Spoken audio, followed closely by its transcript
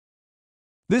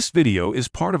This video is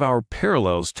part of our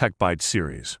Parallels TechBytes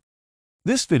series.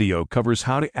 This video covers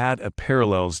how to add a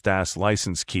Parallels DaaS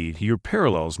license key to your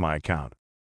Parallels My account.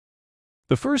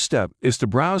 The first step is to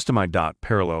browse to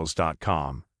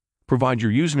my.parallels.com, provide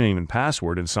your username and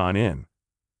password, and sign in.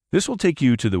 This will take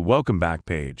you to the Welcome Back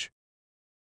page.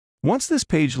 Once this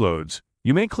page loads,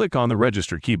 you may click on the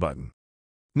Register Key button.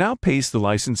 Now paste the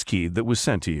license key that was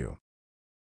sent to you.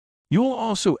 You will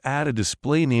also add a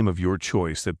display name of your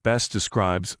choice that best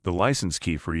describes the license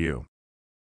key for you.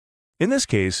 In this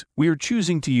case, we are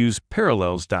choosing to use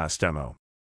Parallels DaaS Demo.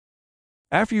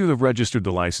 After you have registered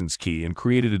the license key and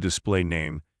created a display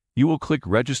name, you will click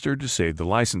Register to save the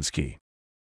license key.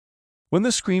 When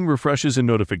the screen refreshes, a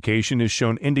notification is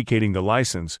shown indicating the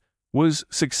license was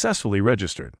successfully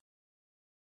registered.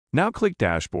 Now click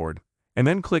Dashboard, and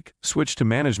then click Switch to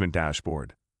Management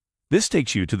Dashboard. This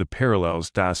takes you to the Parallels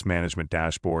DaaS Management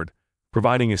Dashboard,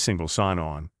 providing a single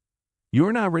sign-on. You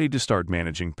are now ready to start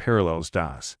managing Parallels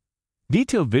DaaS.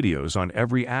 Detailed videos on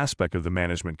every aspect of the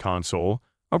management console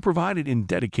are provided in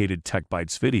dedicated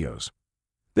TechBytes videos.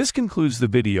 This concludes the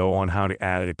video on how to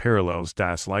add a Parallels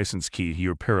DaaS license key to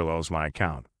your Parallels My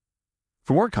account.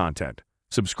 For more content,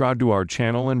 subscribe to our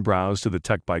channel and browse to the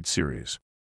TechBytes series.